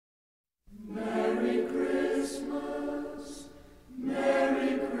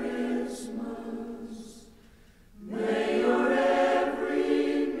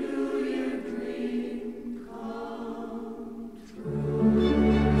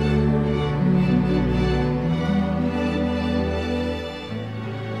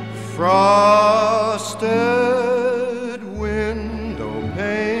Frosted window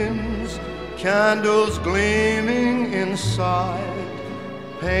panes, candles gleaming inside,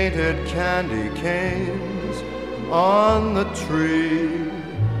 painted candy canes on the tree.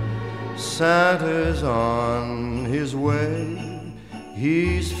 Santa's on his way,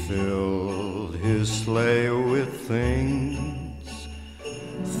 he's filled his sleigh with things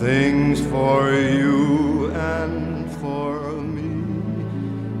for you and for me.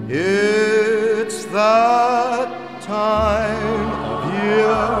 It's that time of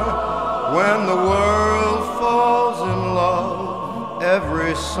year when the world falls in love.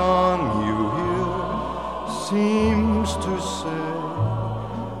 Every song you hear seems to say,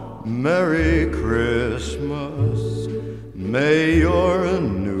 Merry Christmas, may your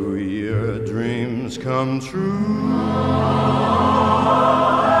New Year dreams come true.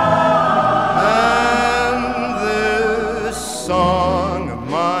 And this song of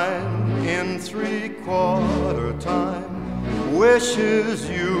mine in 3/4 time wishes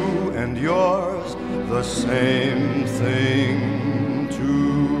you and yours the same thing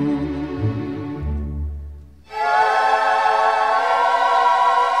too.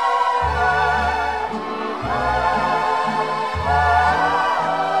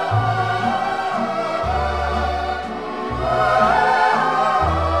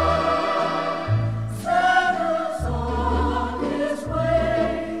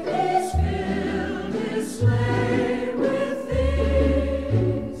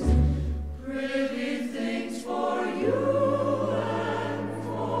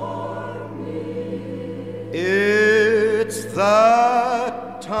 It's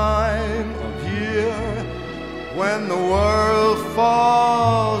that time of year when the world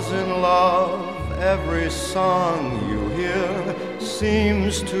falls in love. Every song you hear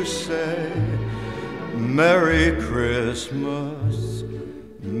seems to say, Merry Christmas,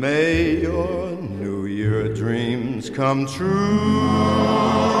 may your New Year dreams come true.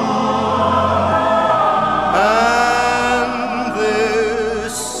 And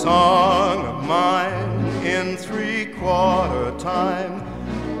this song of mine in 3/4 time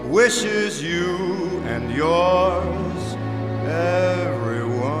wishes you and yours,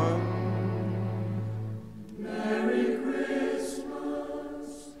 everyone, Merry Christmas,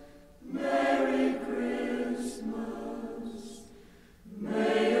 Merry Christmas.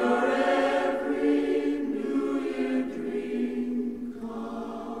 May your every New Year dream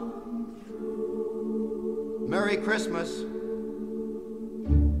come true. Merry Christmas.